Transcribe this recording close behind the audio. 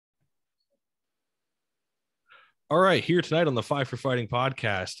All right, here tonight on the Five for Fighting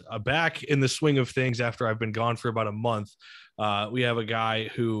podcast, back in the swing of things after I've been gone for about a month. We have a guy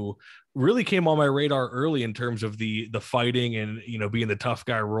who really came on my radar early in terms of the fighting and being the tough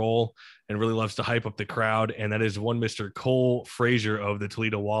guy role, and really loves to hype up the crowd. And that is one Mr. Cole Fraser of the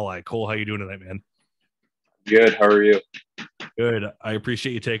Toledo Walleye. Cole, how you doing tonight, man? Good. How are you? Good. I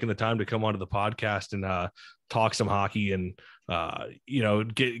appreciate you taking the time to come onto the podcast and talk some hockey and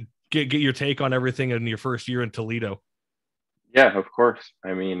get your take on everything in your first year in Toledo. Yeah, of course.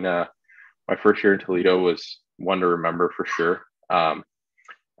 My first year in Toledo was one to remember for sure. My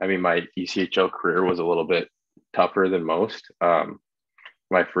ECHL career was a little bit tougher than most.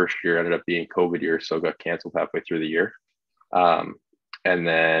 My first year ended up being COVID year, so got canceled halfway through the year. And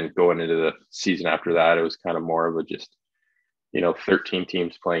then going into the season after that, it was kind of more of a just, 13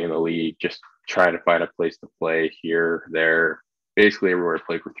 teams playing in the league, just trying to find a place to play here, there, basically everywhere I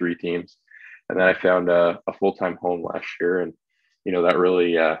played for three teams. And then I found a full-time home last year. And, that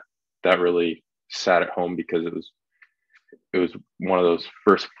really sat at home because it was one of those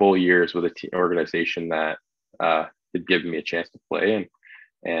first full years with a organization that had given me a chance to play.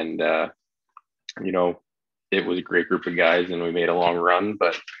 And it was a great group of guys and we made a long run,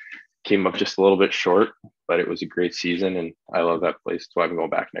 but came up just a little bit short, but it was a great season and I love that place. So I'm going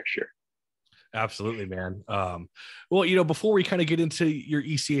back next year. Absolutely, man. Before we kind of get into your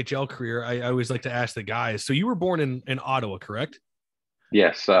ECHL career, I always like to ask the guys. So you were born in Ottawa, correct?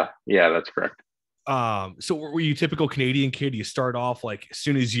 Yes. Yeah, that's correct. So were you a typical Canadian kid? You start off like as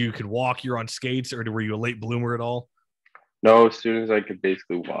soon as you could walk, you're on skates, or were you a late bloomer at all? No, as soon as I could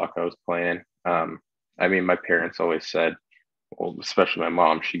basically walk, I was playing. My parents always said, well, especially my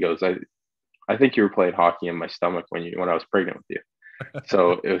mom, she goes, I think you were playing hockey in my stomach when I was pregnant with you.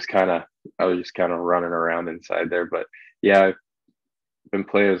 So it was I was just kind of running around inside there. But yeah, I've been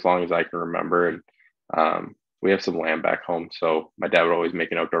playing as long as I can remember. And we have some land back home. So my dad would always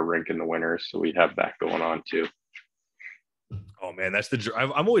make an outdoor rink in the winters. So we'd have that going on too. Oh man,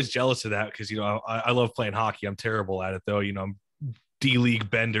 I'm always jealous of that because I love playing hockey. I'm terrible at it though. I'm D-League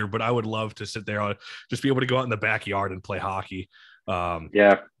bender, but I would love to sit there, just be able to go out in the backyard and play hockey.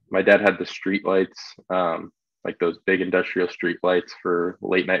 Yeah, my dad had the street lights, like those big industrial street lights for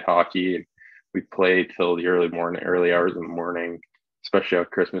late night hockey. And we played till the early hours in the morning, especially on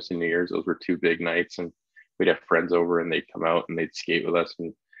Christmas and New Year's. Those were two big nights, and we'd have friends over and they'd come out and they'd skate with us.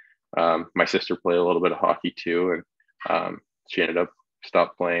 And my sister played a little bit of hockey too, and she ended up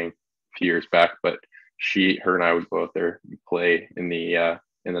stopped playing a few years back, but her and I would go out there and play in the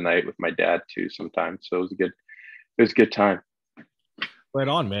night with my dad too sometimes. So it was a good time. Right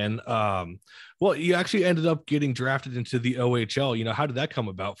on, man. You actually ended up getting drafted into the OHL. How did that come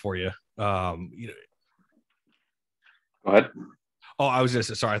about for you? Go ahead. Oh, I was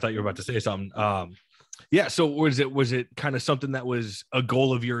just sorry. I thought you were about to say something. Yeah. So was it kind of something that was a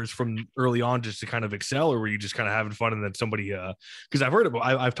goal of yours from early on, just to kind of excel, or were you just kind of having fun and then somebody? Because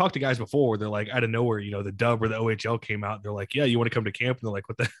I've talked to guys before where they're like out of nowhere, the dub or the OHL came out. And they're like, yeah, you want to come to camp? And they're like,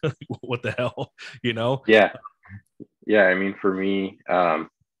 what the hell, Yeah. Yeah. For me,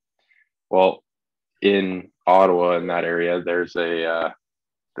 in Ottawa, in that area, there's a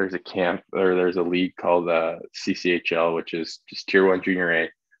camp, or there's a league called CCHL, which is just Tier 1 Junior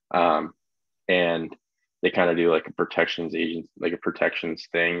A. And they kind of do like a protections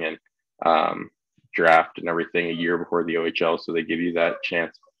thing, and draft and everything a year before the OHL. So they give you that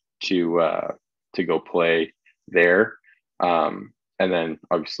chance to go play there. And then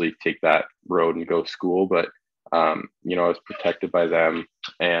obviously take that road and go school. But, I was protected by them.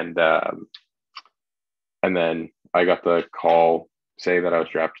 And then I got the call saying that I was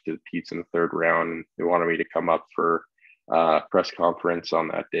drafted to the Pete's in the third round. And they wanted me to come up for press conference on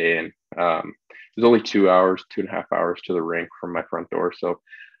that day. And it was only 2.5 hours to the rink from my front door. So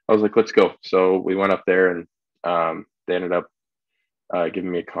I was like, let's go. So we went up there, and they ended up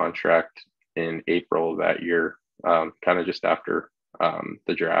giving me a contract in April of that year, kind of just after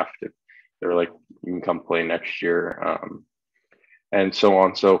the draft. They were like, you can come play next year, and so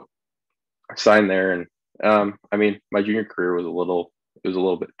on. So I signed there, and my junior career was a little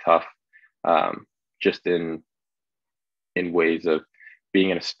bit tough, just in ways of being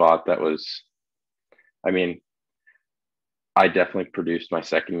in a spot that was, I definitely produced my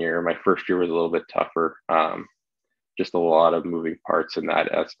second year. My first year was a little bit tougher, just a lot of moving parts in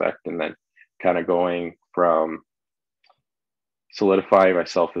that aspect. And then kind of going from solidifying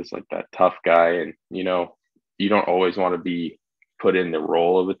myself as like that tough guy. And, you don't always want to be put in the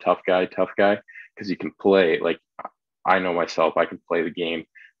role of a tough guy, because you can play. Like, I know myself, I can play the game.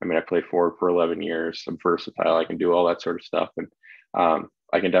 I played forward for 11 years. I'm versatile. I can do all that sort of stuff. And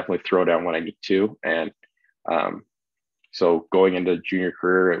I can definitely throw down when I need to. And So going into junior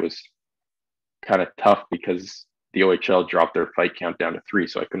career, it was kind of tough because the OHL dropped their fight count down to 3,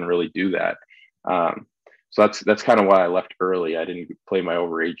 so I couldn't really do that. So that's kind of why I left early. I didn't play my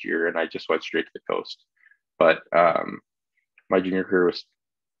overage year, and I just went straight to the coast. But my junior career was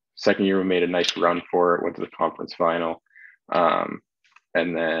second year. We made a nice run for it. Went to the conference final, and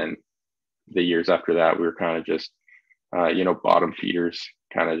then the years after that, we were kind of just bottom feeders,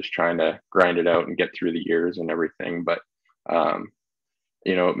 kind of just trying to grind it out and get through the years and everything. But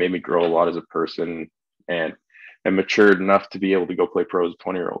it made me grow a lot as a person and matured enough to be able to go play pro as a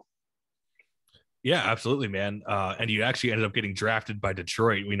 20-year-old. Yeah, absolutely, man. And you actually ended up getting drafted by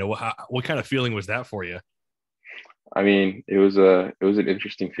Detroit. What kind of feeling was that for you? I mean, it was an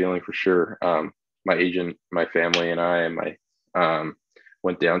interesting feeling for sure. My agent, my family, and I, and my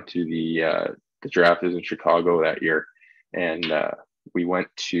went down to the draft is in Chicago that year, and we went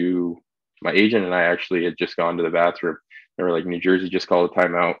to my agent and I actually had just gone to the bathroom. They were like, New Jersey just called a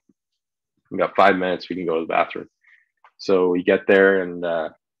timeout. We got 5 minutes. We can go to the bathroom. So we get there and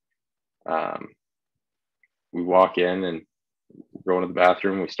we walk in and go into the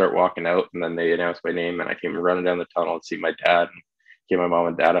bathroom. We start walking out, and then they announced my name, and I came running down the tunnel and see my dad, and gave my mom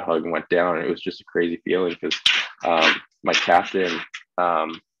and dad a hug and went down. And it was just a crazy feeling because my captain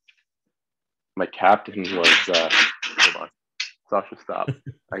was hold on, Sasha, stop.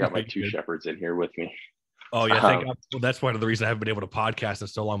 I got my 2 shepherds in here with me. Oh yeah, that's one of the reasons I haven't been able to podcast in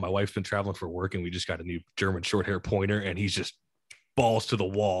so long. My wife's been traveling for work, and we just got a new German short hair pointer, and he's just balls to the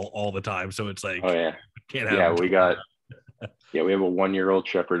wall all the time. So it's like, oh yeah, can't have we have a 1-year-old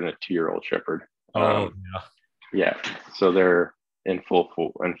shepherd and a 2-year-old shepherd. Yeah, so they're in full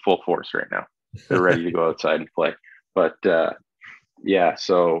force right now. They're ready to go outside and play. But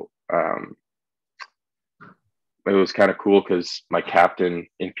so it was kind of cool because my captain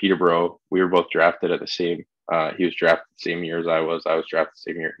in Peterborough, we were both drafted at the same. He was drafted the same year as I was. I was drafted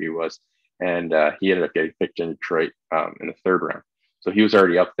the same year he was, and he ended up getting picked in Detroit in the 3rd round. So he was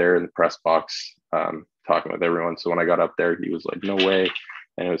already up there in the press box talking with everyone. So when I got up there, he was like, "No way!"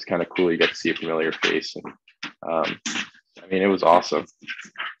 And it was kind of cool. You got to see a familiar face, and it was awesome.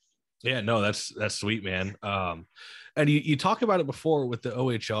 Yeah, no, that's sweet, man. And you talk about it before with the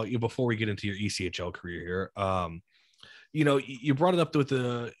OHL, before we get into your ECHL career here. You brought it up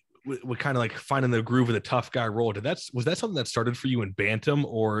with kind of like finding the groove of the tough guy role. Was that something that started for you in bantam,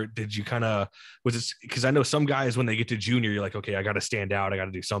 or did you was it, because I know some guys when they get to junior, you're like, okay, I got to stand out, I got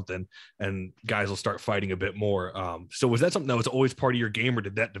to do something, and guys will start fighting a bit more. So was that something that was always part of your game, or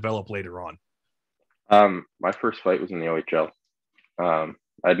did that develop later on? My first fight was in the OHL.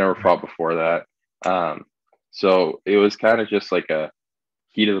 I'd never fought before that. So it was kind of just like a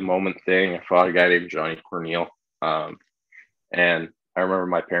heat of the moment thing. I fought a guy named Johnny Corneal. And I remember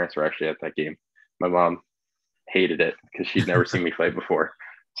my parents were actually at that game. My mom hated it because she'd never seen me fight before.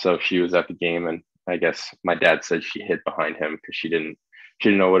 So she was at the game, and I guess my dad said she hid behind him because she didn't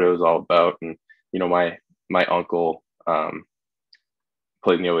know what it was all about. And, my uncle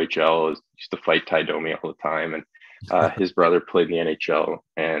played in the OHL, used to fight Ty Domi all the time. And his brother played in the NHL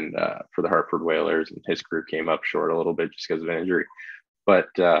and for the Hartford Whalers, and his career came up short a little bit just because of an injury. But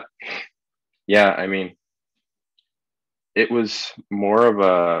it was more of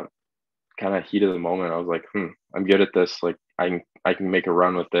a kind of heat of the moment. I was like, I'm good at this. Like I can make a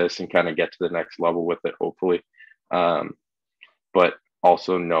run with this and kind of get to the next level with it, hopefully. But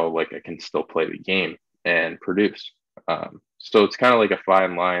also know like I can still play the game and produce. So it's kind of like a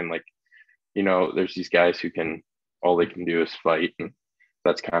fine line. Like, there's these guys who all they can do is fight, and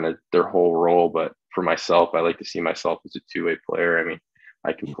that's kind of their whole role. But for myself, I like to see myself as a 2-way player. I mean,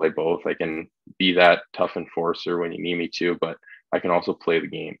 I can play both. I can be that tough enforcer when you need me to, but I can also play the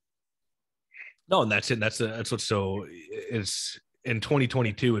game. No, and that's it. That's what's so it's in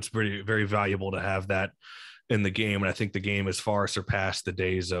 2022. It's very, very valuable to have that in the game. And I think the game has far surpassed the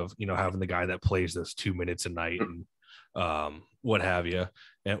days of, having the guy that plays those 2 minutes a night and what have you.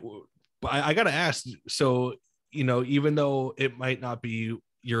 And I got to ask, so, even though it might not be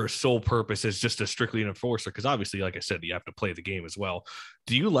your sole purpose is just a strictly an enforcer, because obviously, like I said, you have to play the game as well.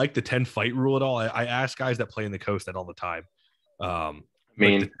 Do you like the 10 fight rule at all? I ask guys that play in the coast that all the time.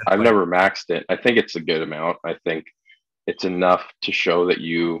 I've never maxed it. I think it's a good amount. I think it's enough to show that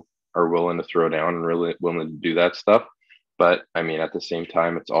you are willing to throw down and really willing to do that stuff. But I mean, at the same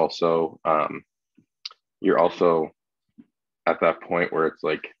time, it's also you're also at that point where it's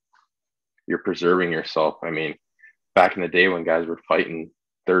like you're preserving yourself. I mean, back in the day when guys were fighting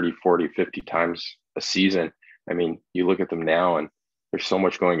 30, 40, 50 times a season, I mean, you look at them now and there's so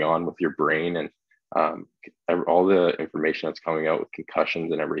much going on with your brain and all the information that's coming out with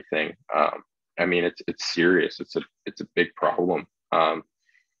concussions and everything. I mean, it's serious. It's a big problem.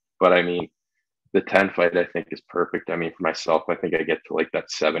 But I mean, the 10 fight I think is perfect. I mean, for myself, I think I get to like that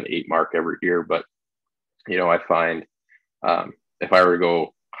 7-8 mark every year. But I find if I were to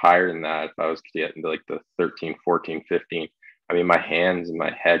go higher than that, if I was to get into like the 13, 14, 15, I mean, my hands and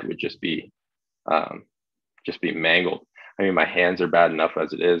my head would just be mangled. I mean, my hands are bad enough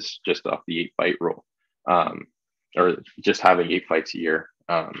as it is just off the 8 fight rule, or just having 8 fights a year.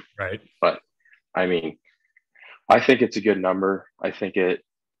 Right. But I mean, I think it's a good number. I think it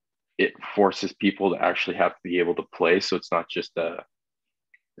forces people to actually have to be able to play. So it's not just a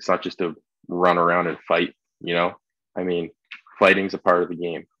run around and fight, I mean, fighting's a part of the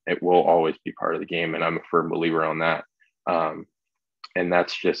game. It will always be part of the game. And I'm a firm believer on that. And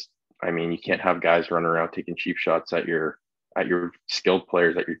that's just, I mean, you can't have guys running around taking cheap shots at your skilled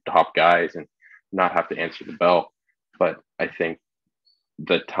players, at your top guys, and not have to answer the bell. But I think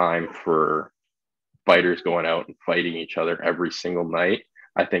the time for fighters going out and fighting each other every single night,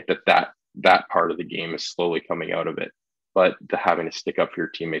 I think that part of the game is slowly coming out of it. But the having to stick up for your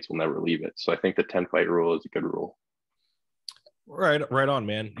teammates will never leave it. So I think the 10-fight rule is a good rule. Right on,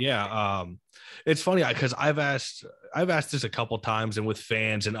 man. Yeah. It's funny because I've asked this a couple times, and with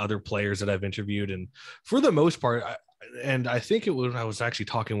fans and other players that I've interviewed, and for the most part, I think it was, I was actually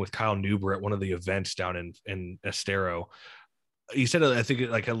talking with Kyle Newber at one of the events down in Estero. He said, I think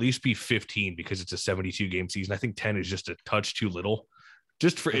like at least be 15 because it's a 72 game season. I think 10 is just a touch too little.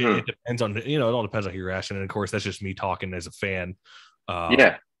 Just for it depends on, it all depends on who you're asking. And of course, that's just me talking as a fan.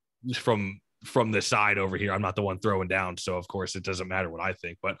 Just from the side over here. I'm not the one throwing down. So of course it doesn't matter what I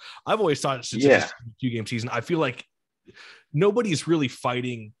think, but I've always thought since it's a 2-game season, I feel like nobody's really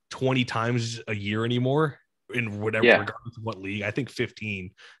fighting 20 times a year anymore in whatever, regardless of what league. I think 15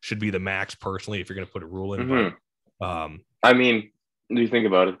 should be the max personally, if you're going to put a rule in. But, I mean, do you think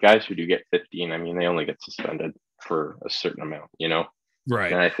about it? Guys who do get 15, I mean, they only get suspended for a certain amount,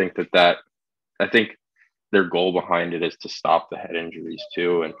 Right. And I think I think their goal behind it is to stop the head injuries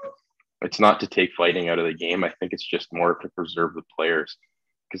too. And it's not to take fighting out of the game. I think it's just more to preserve the players.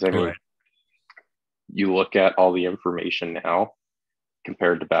 Because, I mean, you look at all the information now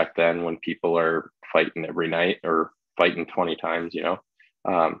compared to back then when people are fighting every night or fighting 20 times,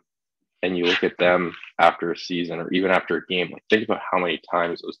 and you look at them after a season or even after a game, like think about how many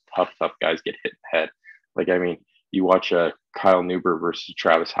times those tough guys get hit in the head. Like, I mean, you watch a Kyle Newber versus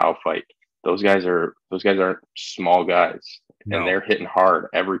Travis Howe fight. Those guys aren't small guys. And they're hitting hard.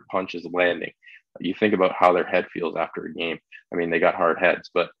 Every punch is landing. You think about how their head feels after a game. I mean, they got hard heads,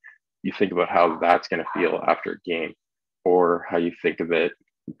 but you think about how that's going to feel after a game, or how you think of it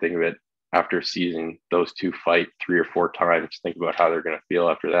after a season. Those two fight 3 or 4 times. Think about how they're going to feel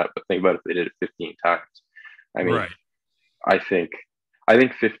after that. But think about if they did it 15 times. I mean, I think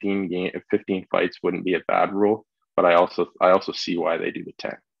 15 fights wouldn't be a bad rule, but I also see why they do the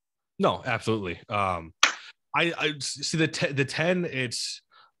 10. No, absolutely. I see the 10. It's,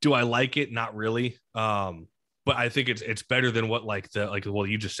 do I like it? Not really. But I think it's better than what well,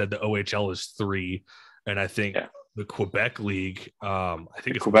 you just said the OHL is 3, and I think the Quebec League. I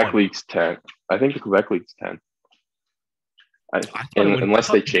think it's Quebec League's 10. I think the Quebec League's 10. Unless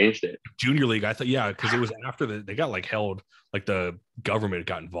they changed it. Junior League, I thought, because it was after they got held, the government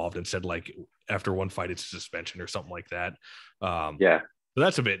got involved and said after one fight it's suspension or something like that. So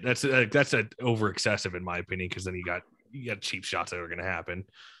that's a over excessive in my opinion, because then you got cheap shots that are going to happen.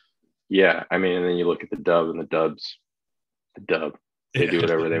 Yeah, I mean, and then you look at the Dub, and the Dub, they do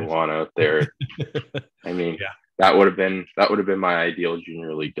whatever they want out there. I mean, that would have been my ideal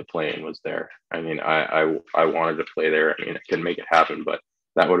junior league to play in, was there. I mean, I wanted to play there. I mean, I couldn't make it happen, but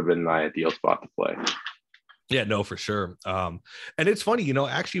that would have been my ideal spot to play. Yeah, no, for sure. And it's funny,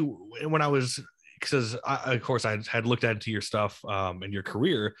 actually, when I was, because of course I had looked into your stuff and your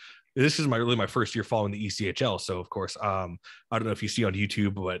career. This is my first year following the ECHL. So of course, I don't know if you see on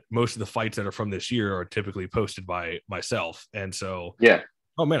YouTube, but most of the fights that are from this year are typically posted by myself. And so,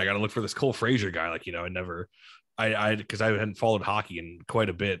 oh man, I got to look for this Cole Fraser guy. Because I hadn't followed hockey in quite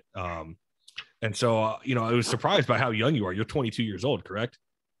a bit. And so, I was surprised by how young you are. You're 22 years old, correct?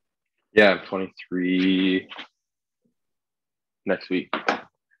 Yeah, I'm 23 next week.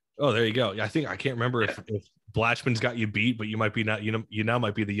 Oh, there you go. I can't remember if Blatchman's got you beat, but you might be not, you now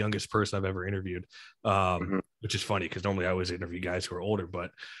might be the youngest person I've ever interviewed, which is funny because normally I always interview guys who are older.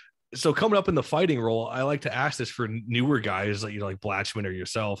 But so coming up in the fighting role, I like to ask this for newer guys like Blatchman or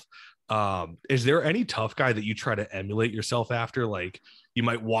yourself. Is there any tough guy that you try to emulate yourself after? Like you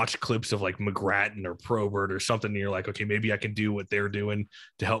might watch clips of McGrattan or Probert or something, and you're like, okay, maybe I can do what they're doing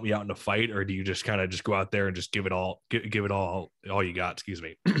to help me out in a fight, or do you just kind of just go out there and just give it all you got? Excuse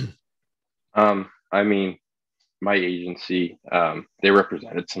me. I mean, my agency, they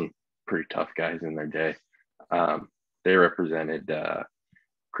represented some pretty tough guys in their day. Um, they represented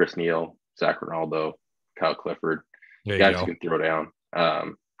Chris Neal, Zach Ronaldo, Kyle Clifford, There you guys who go. can throw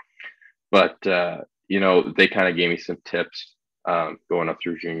down. But they kind of gave me some tips going up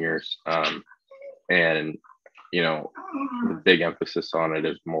through juniors. And the big emphasis on it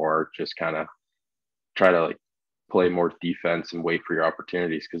is more just kind of try to like play more defense and wait for your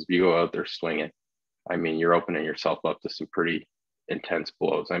opportunities. Because if you go out there swinging, I mean, you're opening yourself up to some pretty intense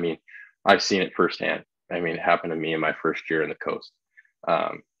blows. I mean, I've seen it firsthand. I mean, it happened to me in my first year in the coast.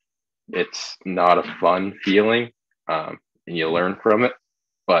 Um, it's not a fun feeling, and you learn from it,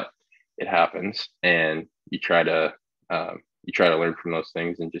 but it happens, and you try to learn from those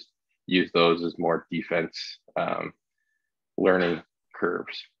things and just use those as more defense learning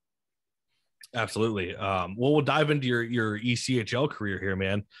curves. Absolutely. Well, we'll dive into your ECHL career here,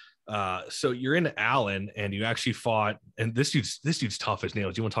 man. So you're in Allen, and you actually fought, and this dude's tough as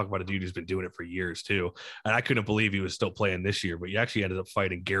nails. You want to talk about a dude who's been doing it for years too, and I couldn't believe he was still playing this year. But you actually ended up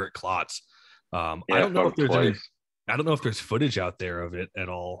fighting Garrett Klotz. I Yeah, don't know if there's any. twice. I don't know if there's footage out there of it at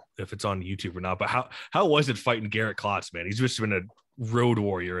all, if it's on YouTube or not. But how was it fighting Garrett Klotz, man? He's just been a road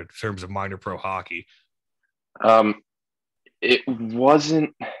warrior in terms of minor pro hockey. Um, it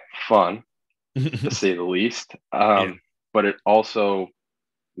wasn't fun to say the least, Yeah. but it also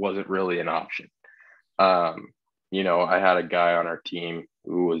wasn't really an option. I had a guy on our team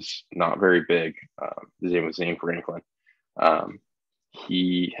who was not very big. His name was Zane Franklin. Um,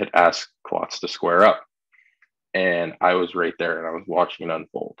 he had asked Klotz to square up, and I was right there and I was watching it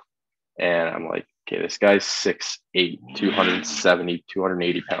unfold. And I'm like, okay, this guy's 6'8", 270,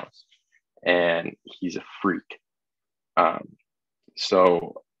 280 pounds, and he's a freak. Um,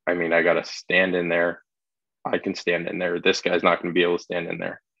 so, I mean, I got to stand in there. I can stand in there. This guy's not going to be able to stand in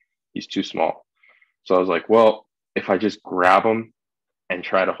there. He's too small. So I was like, well, if I just grab him and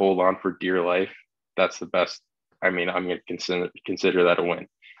try to hold on for dear life, that's the best. I mean, I'm going to consider that a win.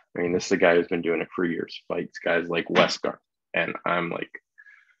 I mean, this is a guy who's been doing it for years, fights guys like Westgard. And I'm like,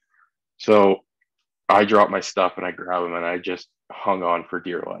 so I drop my stuff and I grab him and I just hung on for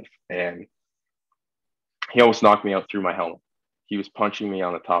dear life. And he almost knocked me out through my helmet. He was punching me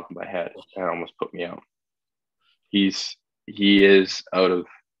on the top of my head and almost put me out. He is out of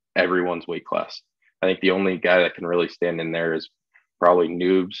everyone's weight class. I think the only guy that can really stand in there is probably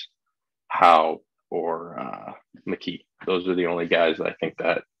Noobs, Howe, or Mckay. Those are the only guys that I think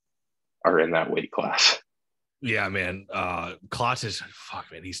that are in that weight class. Yeah, man. Klotz is fuck,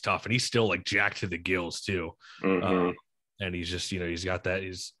 man. He's tough, and he's still like jacked to the gills too. Mm-hmm. And he's just, he's got that.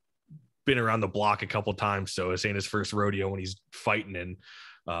 He's been around the block a couple times, so this ain't his first rodeo when he's fighting. And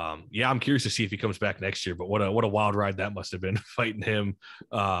yeah, I'm curious to see if he comes back next year. But what a wild ride that must have been fighting him.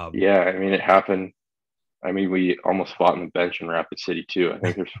 Yeah, I mean, it happened. I mean, we almost fought on the bench in Rapid City too. I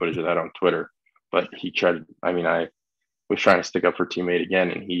think there's footage of that on Twitter. But he tried. I mean, I was trying to stick up for teammate again,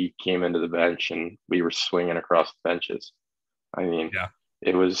 and he came into the bench, and we were swinging across the benches. I mean, Yeah.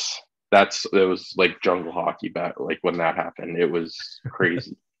 it was like jungle hockey back, like when that happened. It was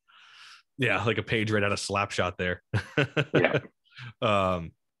crazy. Yeah, like a page right out of Slapshot there. Yeah.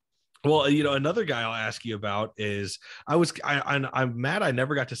 Well, another guy I'll ask you about is I'm mad I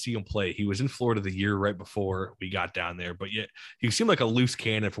never got to see him play. He was in Florida the year right before we got down there, but yet he seemed like a loose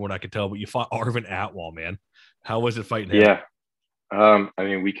cannon from what I could tell. But you fought Arvin Atwell, man. How was it fighting him? Yeah. I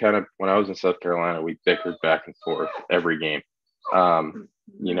mean, we kind of, when I was in South Carolina, we bickered back and forth every game. Um,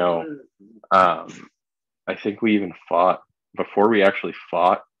 you know, I think we even fought before we actually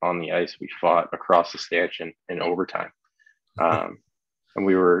fought on the ice. We fought across the stanchion in overtime. And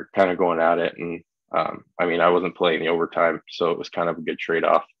we were kind of going at it. And I mean, I wasn't playing the overtime, so it was kind of a good trade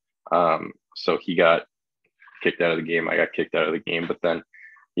off. So he got kicked out of the game. I got kicked out of the game. But then,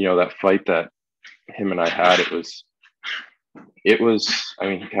 that fight that him and I had, I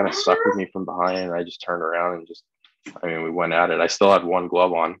mean, he kind of suckered me from behind, and I just turned around and we went at it. I still had one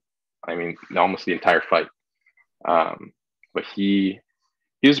glove on. I mean, almost the entire fight. But he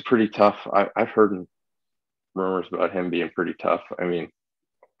was pretty tough. I've heard rumors about him being pretty tough. I mean,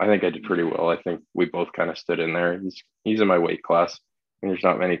 I think I did pretty well. I think we both kind of stood in there. He's in my weight class. And there's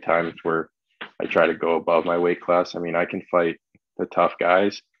not many times where I try to go above my weight class. I mean, I can fight the tough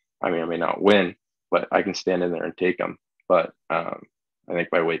guys. I mean, I may not win, but I can stand in there and take them. But I think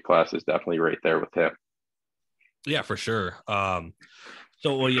my weight class is definitely right there with him. Yeah, for sure. So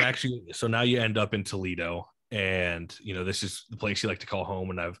now you end up in Toledo, and this is the place you like to call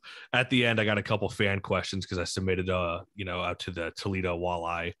home. And at the end I got a couple fan questions because I submitted out to the Toledo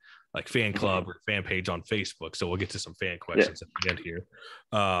Walleye like fan club or fan page on Facebook. So we'll get to some fan questions at the end here.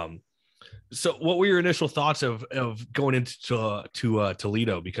 So what were your initial thoughts of going into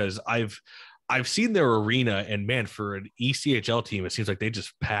Toledo? Because I've seen their arena, and man, for an ECHL team, it seems like they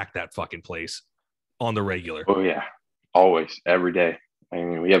just pack that fucking place on the regular. Oh yeah, always, every day. I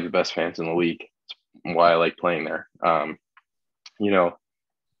mean, we have the best fans in the league. That's why I like playing there. You know,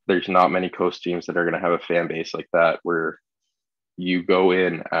 there's not many coast teams that are going to have a fan base like that where you go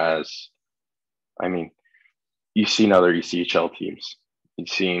in as, I mean, you've seen other ECHL teams. You've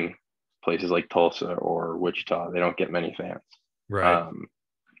seen places like Tulsa or Wichita. They don't get many fans. Right. Um,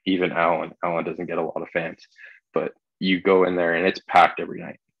 Even Allen doesn't get a lot of fans, but you go in there and it's packed every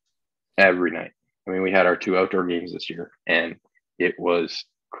night. Every night. I mean, we had our 2 outdoor games this year, and it was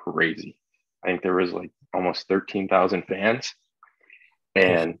crazy. I think there was like almost 13,000 fans,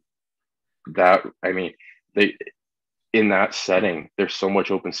 and that, I mean, they in that setting, there's so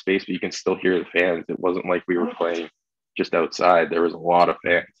much open space, but you can still hear the fans. It wasn't like we were playing just outside. There was a lot of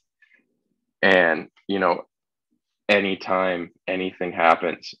fans, and anytime anything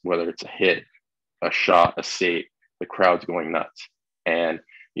happens, whether it's a hit, a shot, a save, the crowd's going nuts, and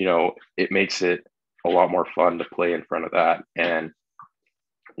it makes it a lot more fun to play in front of that. And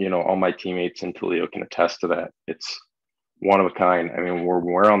all my teammates in Toledo can attest to that. It's one of a kind. I mean, when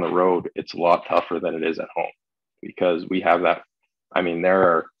we're on the road, it's a lot tougher than it is at home because we have that. I mean,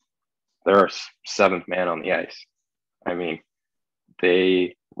 there are 7th man on the ice. I mean,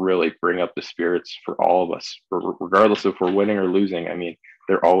 they really bring up the spirits for all of us, regardless if we're winning or losing. I mean,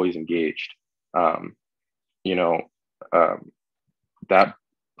 they're always engaged. You know, that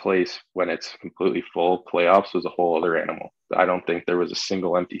place, when it's completely full, playoffs was a whole other animal. I don't think there was a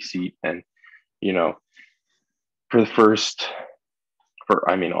single empty seat. And, for the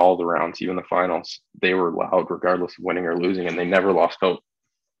I mean, all the rounds, even the finals, they were loud regardless of winning or losing, and they never lost hope.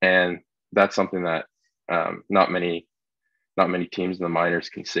 And that's something that not many teams in the minors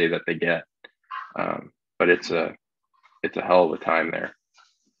can say that they get. But it's a hell of a time there.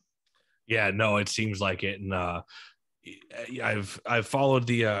 Yeah, no, it seems like it. And I've followed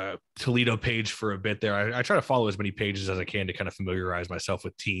the Toledo page for a bit there. I try to follow as many pages as I can to kind of familiarize myself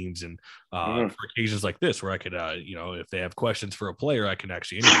with teams, and for occasions like this where I could, if they have questions for a player, I can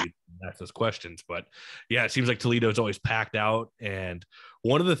actually interview and ask those questions. But yeah, it seems like Toledo's always packed out. And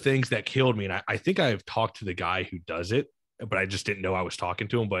one of the things that killed me, and I think I've talked to the guy who does it, but I just didn't know I was talking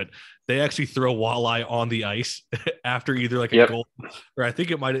to him. But they actually throw walleye on the ice after either like a goal, or I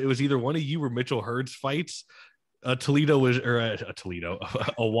think it was either one of you or Mitchell Hurd's fights. A walleye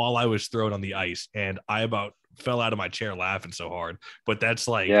was thrown on the ice, and I about fell out of my chair laughing so hard. But that's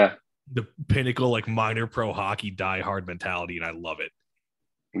like the pinnacle, like minor pro hockey diehard mentality, and I love it.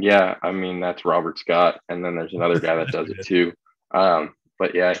 Yeah, I mean, that's Robert Scott, and then there's another guy that does it too.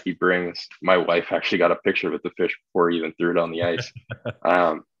 But yeah, my wife actually got a picture with the fish before he even threw it on the ice.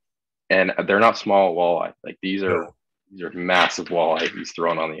 And they're not small walleye. Like these are massive walleye he's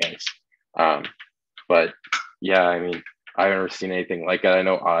throwing on the ice. But yeah, I mean, I've never seen anything like it. I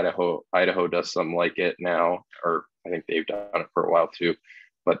know Idaho does something like it now, or I think they've done it for a while too,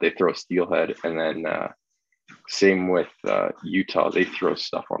 but they throw steelhead. And then same with Utah, they throw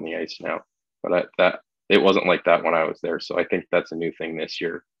stuff on the ice now, but it wasn't like that when I was there. So I think that's a new thing this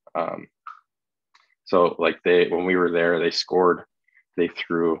year. So like when we were there, they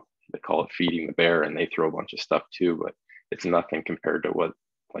call it feeding the bear, and they throw a bunch of stuff too, but it's nothing compared to what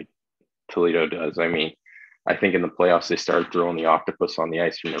like Toledo does. I mean, I think in the playoffs, they started throwing the octopus on the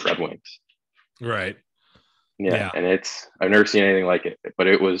ice from the Red Wings. Right. Yeah. And I've never seen anything like it, but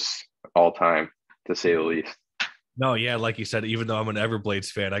it was all time, to say the least. No, yeah, like you said, even though I'm an Everblades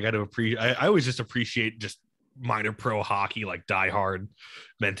fan, I got to I always just appreciate just minor pro hockey, like diehard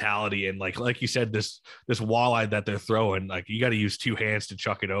mentality. And like you said, this walleye that they're throwing, like you got to use 2 hands to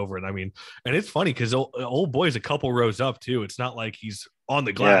chuck it over. And I mean, and it's funny because old boy's a couple rows up too. It's not like he's on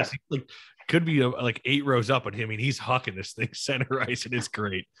the glass. Yeah. He could be like 8 rows up on him. I mean, he's hucking this thing center ice, and it's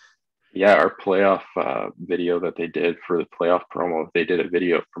great. Yeah, our playoff video that they did for the playoff promo, they did a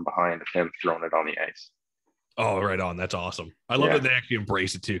video from behind of him throwing it on the ice. Oh, right on. That's awesome. I love that they actually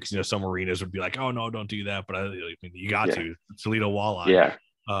embrace it too, because some arenas would be like, "Oh no, don't do that," but I mean, you got to. Toledo Walleye. Yeah,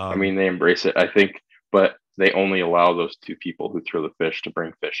 I mean, they embrace it, I think, but they only allow those 2 people who throw the fish to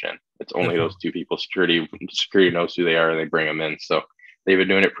bring fish in. It's only those 2 people. Security knows who they are, and they bring them in. So they've been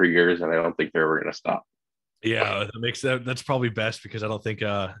doing it for years, and I don't think they're ever going to stop. Yeah, that's probably best, because I don't think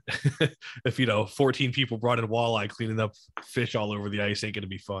if 14 people brought in walleye, cleaning up fish all over the ice ain't going to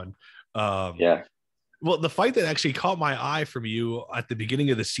be fun. Well, the fight that actually caught my eye from you at the beginning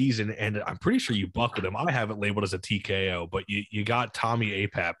of the season, and I'm pretty sure you buckled him. I have it labeled as a TKO, but you got Tommy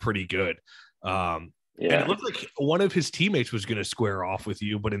Apat pretty good. And it Yeah. looked like one of his teammates was going to square off with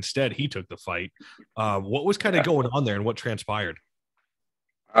you, but instead he took the fight. What was kind of going on there and what transpired?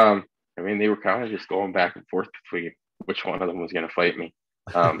 I mean, they were kind of just going back and forth between which one of them was going to fight me.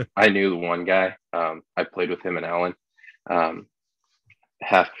 I knew the one guy. I played with him and Allen. Um,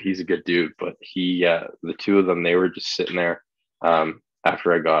 he's a good dude, but the two of them, they were just sitting there.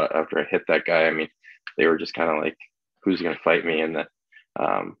 After I hit that guy, I mean, they were just kind of like, who's going to fight me? And then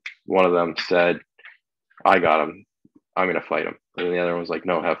one of them said, I got him. I'm going to fight him. And the other one was like,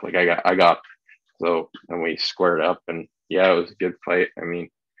 no, Hef, like I got him. So then we squared up, and yeah, it was a good fight. I mean,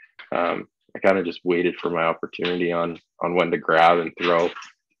 I kind of just waited for my opportunity on when to grab and throw.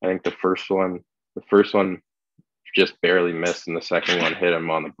 I think the first one just barely missed, and the second one hit him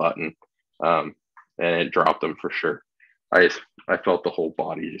on the button, and it dropped him for sure. I felt the whole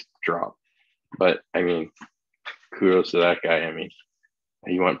body just drop. But I mean, kudos to that guy. I mean,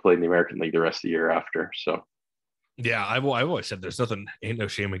 he went and played in the American League the rest of the year after. So Yeah, I've always said ain't no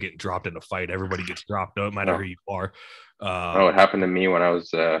shame in getting dropped in a fight. Everybody gets dropped, no matter who you are. it happened to me when I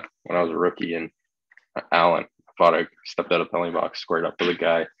was a rookie in Allen. I thought I stepped out of the penalty box, squared up with a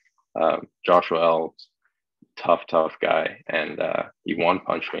guy, Joshua L. Tough guy, and he one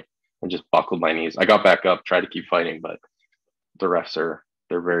punched me and just buckled my knees. I got back up, tried to keep fighting, but the refs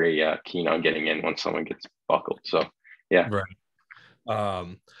they're very keen on getting in when someone gets buckled. So yeah. Right.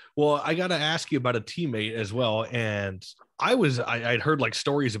 Well, I got to ask you about a teammate as well. And I'd heard like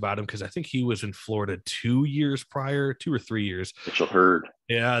stories about him because I think he was in Florida 2 years prior, 2 or 3 years. Mitchell Hurd.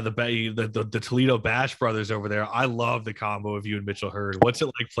 Yeah, the Toledo Bash brothers over there. I love the combo of you and Mitchell Hurd. What's it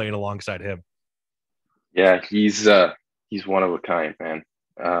like playing alongside him? Yeah, he's one of a kind, man.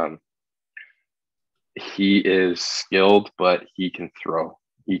 He is skilled, but he can throw.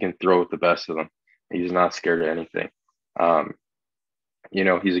 He can throw with the best of them. He's not scared of anything.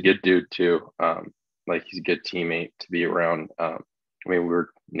 He's a good dude too. Like he's a good teammate to be around. I mean, we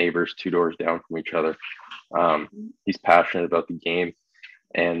were neighbors 2 doors down from each other. He's passionate about the game,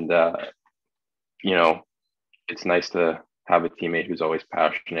 and it's nice to have a teammate who's always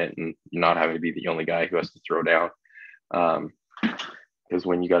passionate and not having to be the only guy who has to throw down. Because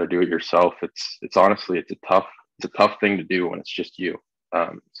when you got to do it yourself, it's honestly a tough thing to do when it's just you.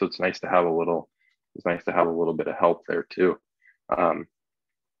 So it's nice to have a little bit of help there too.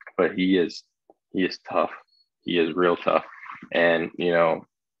 But he is tough. He is real tough. And,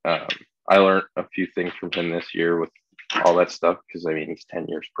 I learned a few things from him this year with all that stuff, because I mean, he's 10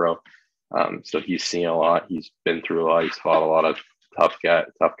 years pro. So he's seen a lot. He's been through a lot. He's fought a lot of tough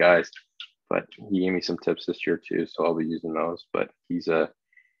guys, but he gave me some tips this year too. So I'll be using those, but he's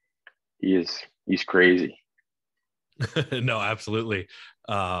crazy. No, absolutely.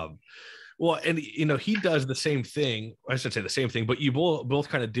 Well, and he does the same thing. I should say the same thing, but you both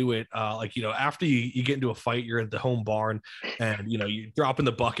kind of do it. After you get into a fight, you're at the home barn, and you drop in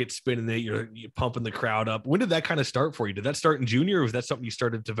the bucket, spinning it, you're pumping the crowd up. When did that kind of start for you? Did that start in junior, or was that something you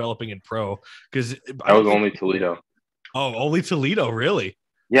started developing in pro? Because I was only Toledo. Oh, only Toledo, really?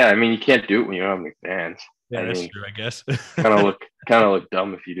 Yeah, I mean, you can't do it when you don't have any fans. Yeah, that's true, I guess. kind of look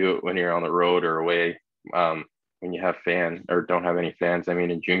dumb if you do it when you're on the road or away. When you have fans or don't have any fans. I mean,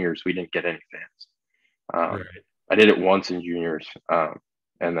 in juniors, we didn't get any fans. Right. I did it once in juniors, and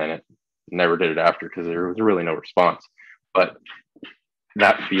then it never did it after because there was really no response. But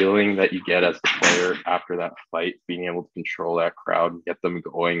that feeling that you get as the player after that fight, being able to control that crowd and get them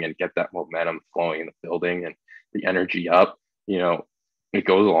going and get that momentum flowing in the building and the energy up, it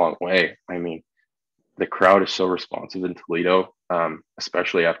goes a long way. I mean, the crowd is so responsive in Toledo,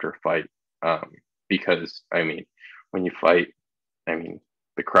 especially after a fight. Because I mean, when you fight, I mean,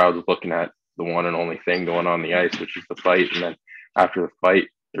 the crowd's looking at the one and only thing going on the ice, which is the fight. And then after the fight,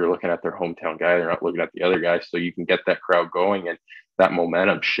 they're looking at their hometown guy. They're not looking at the other guy. So you can get that crowd going and that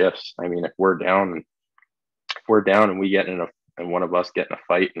momentum shifts. I mean, if we're down and we get and one of us get in a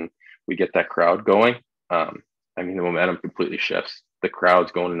fight and we get that crowd going, I mean, the momentum completely shifts. The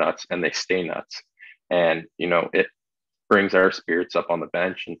crowd's going nuts and they stay nuts. And, it brings our spirits up on the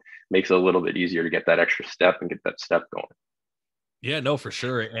bench and makes it a little bit easier to get that extra step and get that step going. Yeah, no, for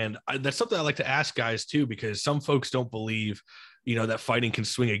sure. And that's something I like to ask guys too, because some folks don't believe, that fighting can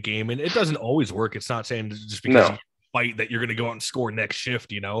swing a game, and it doesn't always work. It's not saying just because you fight that you're going to go out and score next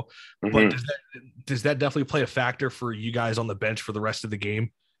shift, Mm-hmm. But does that definitely play a factor for you guys on the bench for the rest of the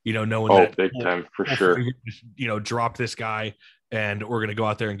game? Knowing that big time for sure. Drop this guy and we're going to go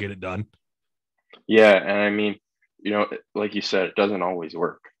out there and get it done. Yeah. And I mean, like you said, it doesn't always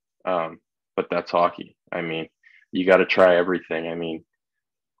work. But that's hockey. I mean, you got to try everything. I mean,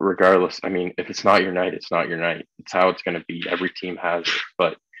 regardless, I mean, if it's not your night, it's not your night. It's how it's going to be. Every team has it.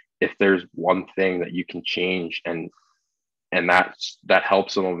 But if there's one thing that you can change and that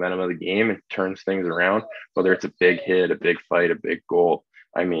helps the momentum of the game and turns things around, whether it's a big hit, a big fight, a big goal,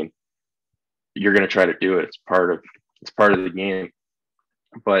 I mean, you're going to try to do it. It's part of the game.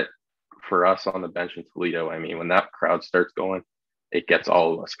 But for us on the bench in Toledo, I mean, when that crowd starts going, it gets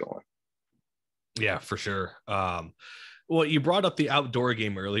all of us going. Yeah, for sure. Well, you brought up the outdoor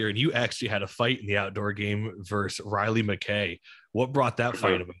game earlier, and you actually had a fight in the outdoor game versus Riley Mckay. What brought that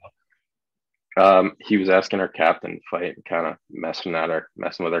fight about? He was asking our captain to fight, and kind of messing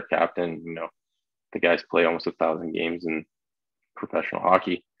with our captain. You know, the guys play almost 1,000 games in professional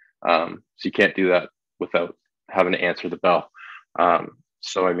hockey, so you can't do that without having to answer the bell.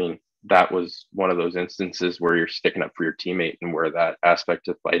 So I mean, that was one of those instances where you're sticking up for your teammate, and where that aspect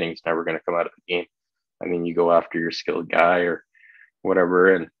of fighting is never going to come out of the game. I mean, you go after your skilled guy or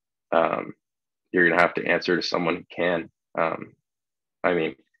whatever, and you're going to have to answer to someone who can. I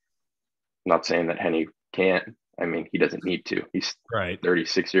mean, I'm not saying that Henny can't. I mean, he doesn't need to. He's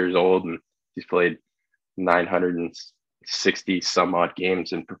 36 years old, and he's played 960 some odd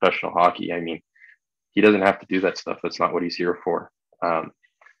games in professional hockey. I mean, he doesn't have to do that stuff. That's not what he's here for.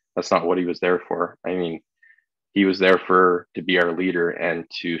 That's not what he was there for. I mean, he was there to be our leader and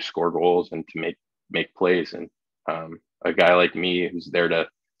to score goals and to make plays. And a guy like me who's there to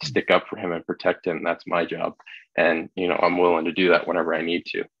stick up for him and protect him, that's my job. And, you know, I'm willing to do that whenever I need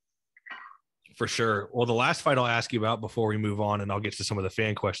to. For sure. Well, the last fight I'll ask you about before we move on, and I'll get to some of the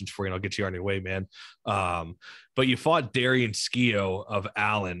fan questions for you, and I'll get you on your way, man. But you fought Darian Skeoch of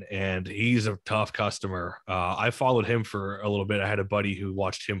Allen, and he's a tough customer. I followed him for a little bit. I had a buddy who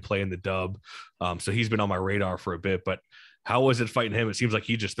watched him play in the dub. So he's been on my radar for a bit, but how was it fighting him? It seems like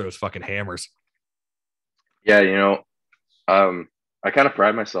he just throws fucking hammers. Yeah. You know, I kind of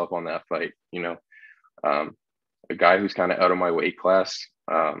pride myself on that fight, you know, a guy who's kind of out of my weight class.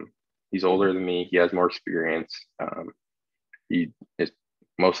 He's older than me. He has more experience. He is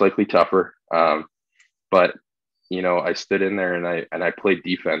most likely tougher. But you know, I stood in there and I played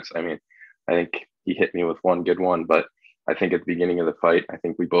defense. I mean, I think he hit me with one good one, but I think at the beginning of the fight, I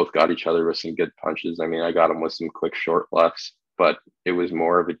think we both got each other with some good punches. I mean, I got him with some quick short lefts, but it was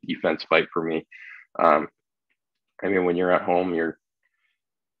more of a defense fight for me. I mean, when you're at home, you're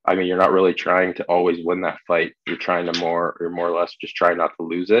not really trying to always win that fight. You're trying to more or less just try not to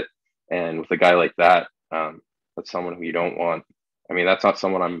lose it. And with a guy like that, that's someone who you don't want. I mean, that's not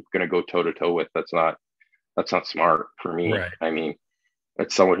someone I'm going to go toe to toe with. That's not smart for me. Right. I mean,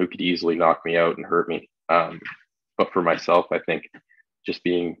 it's someone who could easily knock me out and hurt me. But for myself, I think just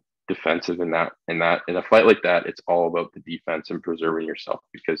being defensive in a fight like that, it's all about the defense and preserving yourself,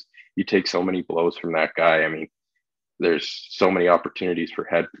 because you take so many blows from that guy. I mean, there's so many opportunities for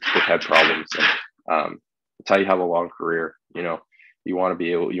head problems. And it's how you have a long career. You know, you want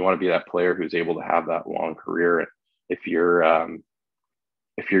to be that player who's able to have that long career. And if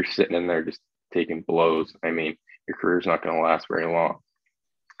you're sitting in there just taking blows, I mean, your career's not going to last very long.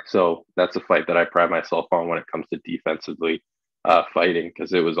 So that's a fight that I pride myself on when it comes to defensively fighting,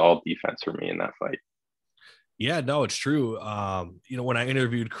 because it was all defense for me in that fight. Yeah, no, it's true. You know, when I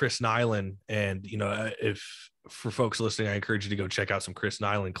interviewed Chris Nyland, and you know, if for folks listening, I encourage you to go check out some Chris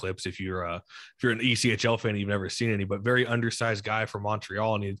Nyland clips if you're an ECHL fan and you've never seen any. But very undersized guy from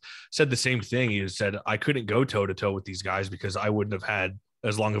Montreal, and he said the same thing. He said, I couldn't go toe to toe with these guys because I wouldn't have had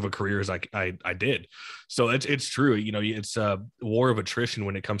as long of a career as I did. So it's true. You know, it's a war of attrition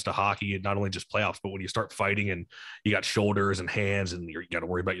when it comes to hockey, not only just playoffs, but when you start fighting and you got shoulders and hands and you got to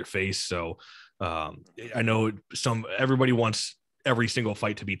worry about your face. So I know everybody wants every single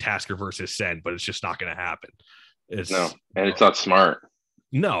fight to be Tasker versus Sen, but it's just not going to happen. It's not smart.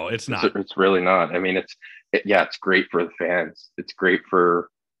 No, it's not. It's really not. I mean, it's great for the fans. It's great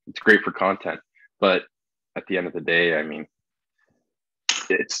for content, but at the end of the day, I mean,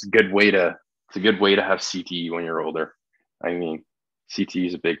 it's a good way to have CTE when you're older. I mean, CTE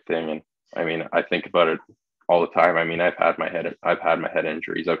is a big thing, and I mean, I think about it all the time. I mean, I've had my head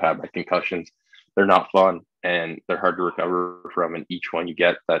injuries. I've had my concussions. They're not fun, and they're hard to recover from. And each one you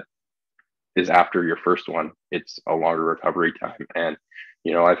get that is after your first one, it's a longer recovery time. And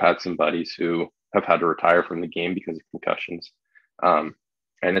you know, I've had some buddies who have had to retire from the game because of concussions, and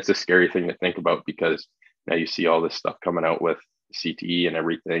it's a scary thing to think about, because now you see all this stuff coming out with CTE and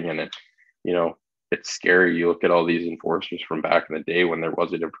everything, and it, you know, it's scary. You look at all these enforcers from back in the day when there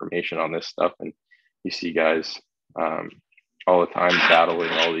wasn't information on this stuff, and you see guys all the time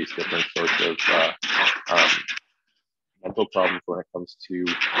battling all these different sorts of mental problems when it comes to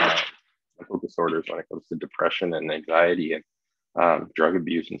mental disorders, when it comes to depression and anxiety and drug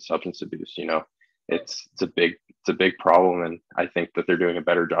abuse and substance abuse. You know, it's a big it's a big problem, and I think that they're doing a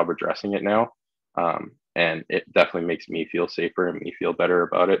better job addressing it now. And it definitely makes me feel safer and me feel better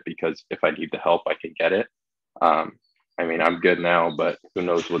about it, because if I need the help, I can get it. I mean, I'm good now, but who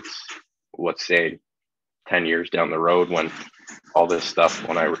knows what's say 10 years down the road when all this stuff,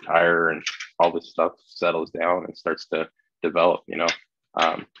 when I retire and all this stuff settles down and starts to develop,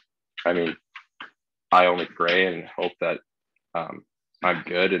 I mean, I only pray and hope that I'm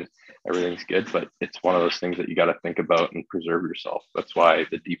good and everything's good, but it's one of those things that you got to think about and preserve yourself. That's why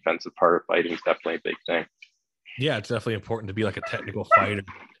the defensive part of fighting is definitely a big thing. Yeah, it's definitely important to be like a technical fighter.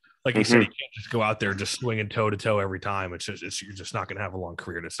 Like you said, you can't just go out there just swinging toe to toe every time. You're just not going to have a long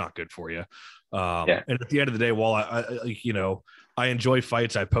career, and it's not good for you. And at the end of the day, while I enjoy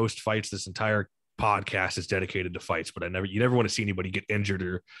fights, I post fights. This entire podcast is dedicated to fights, but you never want to see anybody get injured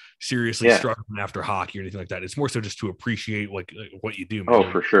or seriously struggling after hockey or anything like that. It's more so just to appreciate like what you do, man.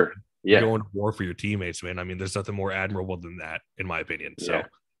 Oh, for sure. Yeah. You're going to war for your teammates, man. I mean, there's nothing more admirable than that, in my opinion. So,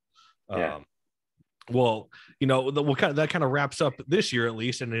 well, that kind of wraps up this year at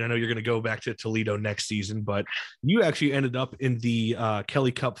least. And I know you're going to go back to Toledo next season, but you actually ended up in the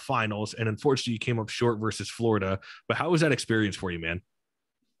Kelly Cup finals, and unfortunately you came up short versus Florida. But how was that experience for you, man?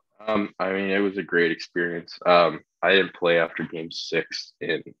 I mean, it was a great experience. I didn't play after game 6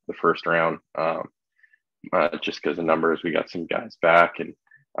 in the first round, just because of numbers. We got some guys back, and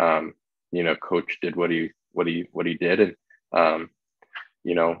coach did what he did, and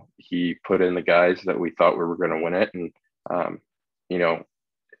he put in the guys that we thought we were going to win it. And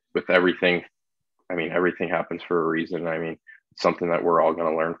with everything, I mean, everything happens for a reason. I mean, it's something that we're all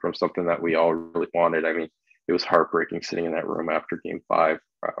going to learn from, something that we all really wanted. I mean, it was heartbreaking sitting in that room after game 5.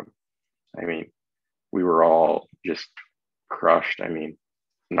 I mean, we were all just crushed. I mean,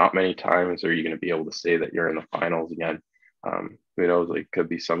 not many times are you going to be able to say that you're in the finals again. Who knows, like, could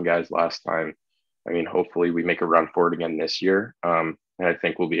be some guys last time. I mean, hopefully we make a run for it again this year. And I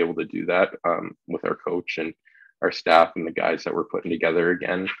think we'll be able to do that with our coach and our staff and the guys that we're putting together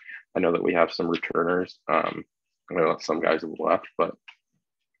again. I know that we have some returners. I know some guys have left, but,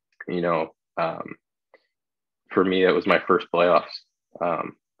 for me, it was my first playoffs.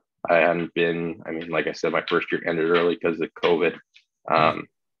 I hadn't been, I mean, like I said, my first year ended early because of COVID. And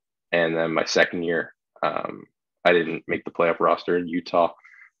then my second year, I didn't make the playoff roster in Utah,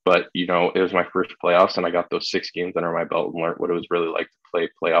 but, it was my first playoffs, and I got those 6 games under my belt and learned what it was really like to play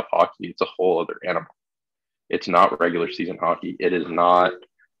playoff hockey. It's a whole other animal. It's not regular season hockey. It's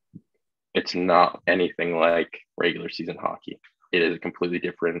not anything like regular season hockey. It is a completely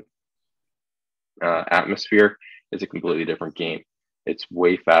different atmosphere. It's a completely different game. It's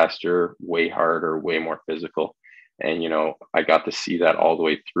way faster, way harder, way more physical. And, I got to see that all the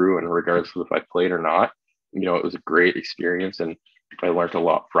way through. And regardless of if I played or not, it was a great experience, and I learned a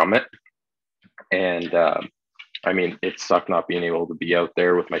lot from it. And, I mean, it sucked not being able to be out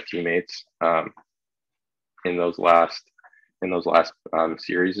there with my teammates in those last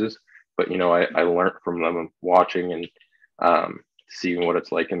series. But, I learned from them watching and seeing what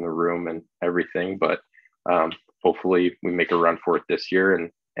it's like in the room and everything. But hopefully we make a run for it this year, and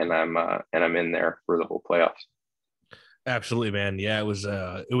I'm in there for the whole playoffs. Absolutely, man. Yeah, it was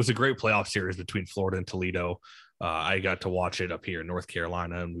a great playoff series between Florida and Toledo. I got to watch it up here in North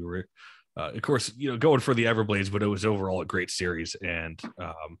Carolina, and we were, of course, going for the Everblades, but it was overall a great series. And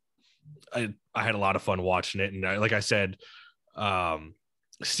I had a lot of fun watching it. And like I said,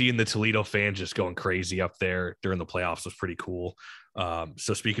 seeing the Toledo fans just going crazy up there during the playoffs was pretty cool.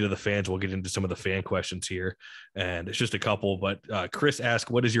 So speaking of the fans, we'll get into some of the fan questions here, and it's just a couple, but Chris asked,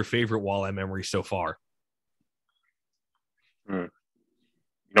 what is your favorite walleye memory so far?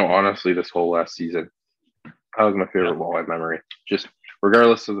 Honestly, this whole last season, that was my favorite walleye memory. Just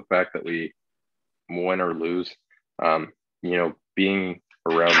regardless of the fact that we win or lose, being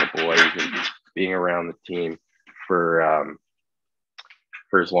around the boys and being around the team for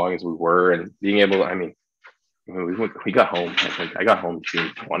as long as we were, and being able to, I mean, we got home. I think I got home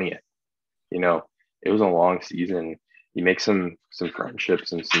June 20th. It was a long season. You make some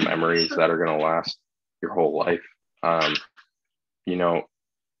friendships and some memories that are going to last your whole life.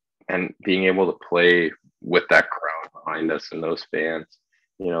 And being able to play with that crowd behind us and those fans,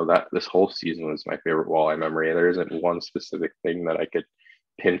 that this whole season was my favorite walleye memory. There isn't one specific thing that I could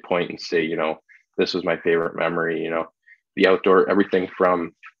pinpoint and say, this was my favorite memory. The outdoor, everything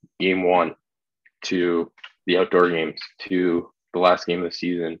from game 1 to the outdoor games to the last game of the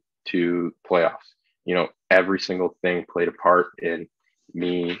season to playoffs, every single thing played a part in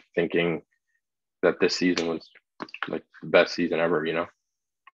me thinking that this season was like the best season ever,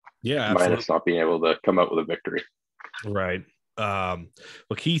 Yeah, absolutely. Minus not being able to come out with a victory. Right. Well,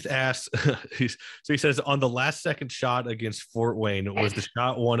 Keith asks, so he says, on the last second shot against Fort Wayne, was the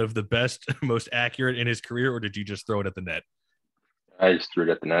shot one of the best, most accurate in his career, or did you just throw it at the net? I just threw it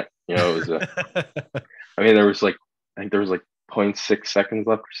at the net. You know, it was I mean, I think there was like 0.6 seconds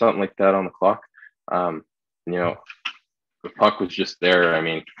left or something like that on the clock. You know, the puck was just there. I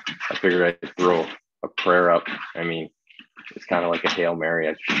mean, I figured I'd throw a prayer up. I mean, it's kind of like a Hail Mary.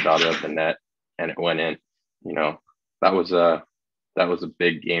 I just shot it at the net and it went in. You know, that was a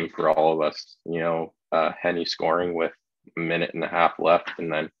big game for all of us. You know, Henny scoring with a minute and a half left,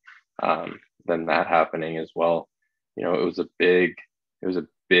 and then that happening as well. You know, it was a big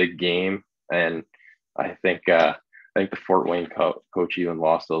game, and I think the Fort Wayne coach even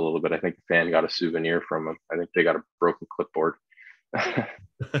lost a little bit. I think the fan got a souvenir from him. I think they got a broken clipboard.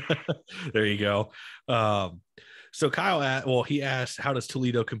 There you go. So Kyle, he asked, how does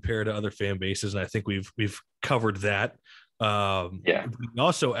Toledo compare to other fan bases? And I think we've covered that. Yeah. He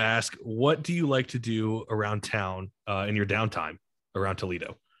also asked, what do you like to do around town in your downtime around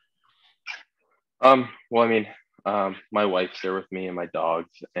Toledo? Well, I mean, my wife's there with me and my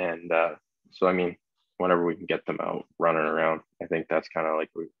dogs, and so I mean, whenever we can get them out running around, I think that's kind of like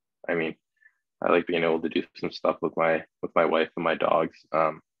I like being able to do some stuff with my wife and my dogs.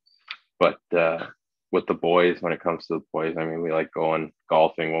 But with the boys, when it comes to the boys, I mean, we like going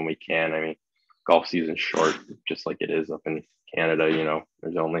golfing when we can. I mean, golf season's short, just like it is up in Canada. You know,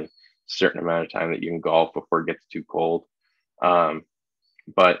 there's only a certain amount of time that you can golf before it gets too cold.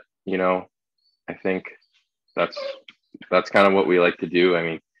 But you know, I think that's kind of what we like to do. I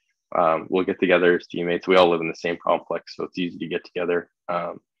mean, we'll get together as teammates. We all live in the same complex, so it's easy to get together.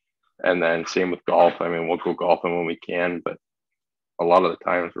 And then same with golf. I mean, we'll go golfing when we can, but a lot of the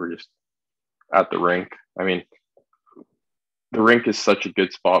times we're just at the rink. I mean, the rink is such a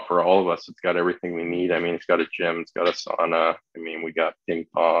good spot for all of us. It's got everything we need. I mean, it's got a gym, it's got a sauna. I mean, we got ping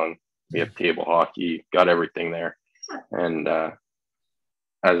pong, we have table hockey, got everything there. And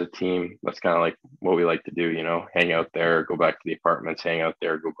as a team, that's kind of like what we like to do, you know, hang out there, go back to the apartments, hang out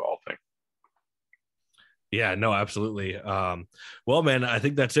there, go golfing. Yeah, no, absolutely. Well, man, I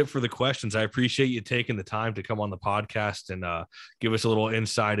think that's it for the questions. I appreciate you taking the time to come on the podcast and give us a little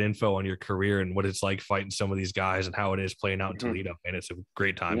inside info on your career and what it's like fighting some of these guys and how it is playing out in Toledo. And it's a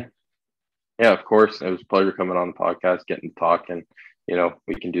great time. Yeah, of course. It was a pleasure coming on the podcast, getting to talk, and, you know,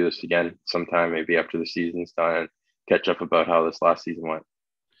 we can do this again sometime, maybe after the season's done, and catch up about how this last season went.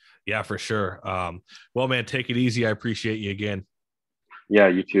 Yeah, for sure. Well, man, take it easy. I appreciate you again. Yeah,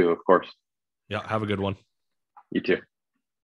 you too, of course. Yeah, have a good one. You too.